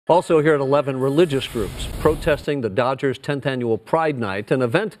Also here at 11, religious groups protesting the Dodgers' 10th annual Pride Night, an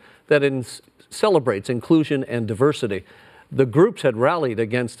event that celebrates inclusion and diversity. The groups had rallied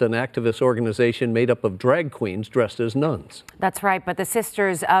against an activist organization made up of drag queens dressed as nuns. That's right, but the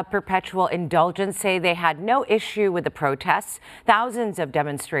Sisters of Perpetual Indulgence say they had no issue with the protests. Thousands of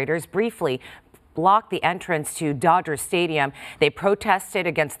demonstrators briefly blocked the entrance to Dodger Stadium. They protested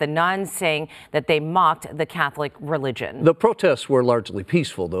against the nuns, saying that they mocked the Catholic religion. The protests were largely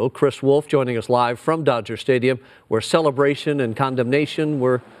peaceful, though. Chris Wolf joining us live from Dodger Stadium, where celebration and condemnation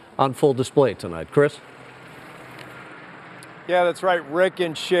were on full display tonight. Chris? Yeah, that's right, Rick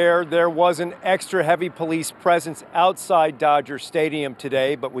and Cher. There was an extra heavy police presence outside Dodger Stadium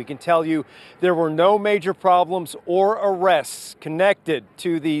today, but we can tell you there were no major problems or arrests connected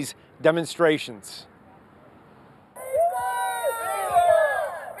to these demonstrations.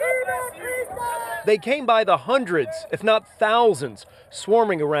 They came by the hundreds, if not thousands,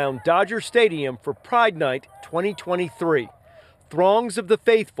 swarming around Dodger Stadium for Pride Night 2023. Throngs of the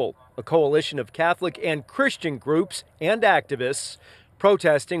faithful, a coalition of Catholic and Christian groups and activists,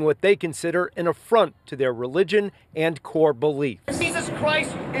 protesting what they consider an affront to their religion and core beliefs. Jesus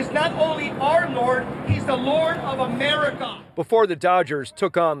Christ is not only our Lord, he's the Lord of America. Before the Dodgers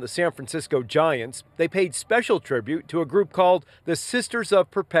took on the San Francisco Giants, they paid special tribute to a group called the Sisters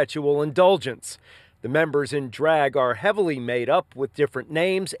of Perpetual Indulgence. The members in drag are heavily made up with different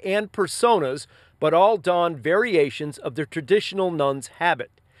names and personas, but all don variations of the traditional nun's habit.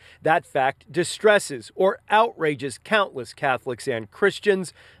 That fact distresses or outrages countless Catholics and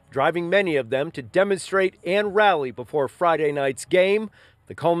Christians, driving many of them to demonstrate and rally before Friday night's game,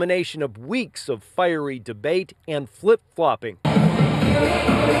 the culmination of weeks of fiery debate and flip-flopping.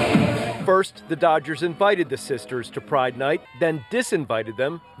 First, the Dodgers invited the sisters to Pride Night, then disinvited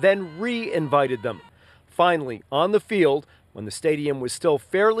them, then re-invited them. Finally, on the field, when the stadium was still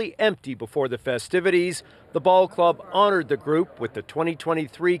fairly empty before the festivities, the ball club honored the group with the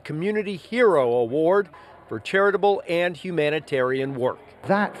 2023 Community Hero Award for charitable and humanitarian work.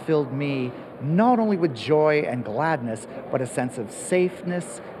 That filled me not only with joy and gladness, but a sense of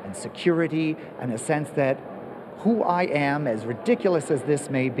safeness and security, and a sense that who I am, as ridiculous as this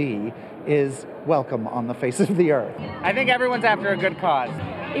may be, is welcome on the face of the earth. I think everyone's after a good cause.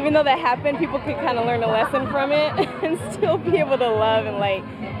 Even though that happened, people could kind of learn a lesson from it and still be able to love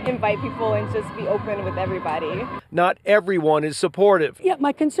and invite people and just be open with everybody. Not everyone is supportive. Yeah,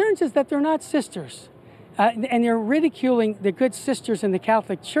 my concern is that they're not sisters. And they're ridiculing the good sisters in the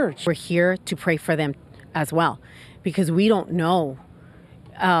Catholic Church. We're here to pray for them as well, because we don't know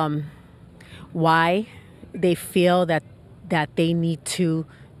why they feel that they need to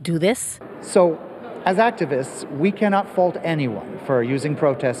do this. So, as activists, we cannot fault anyone for using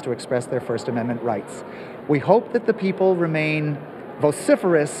protest to express their First Amendment rights. We hope that the people remain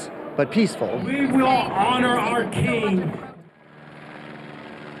vociferous but peaceful. We will honor our king.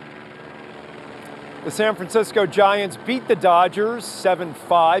 The San Francisco Giants beat the Dodgers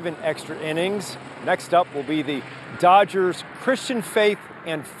 7-5 in extra innings. Next up will be the Dodgers Christian Faith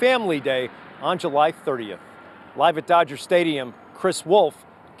and Family Day on July 30th. Live at Dodger Stadium, Chris Wolf,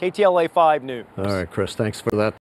 KTLA 5 News. All right, Chris, thanks for that.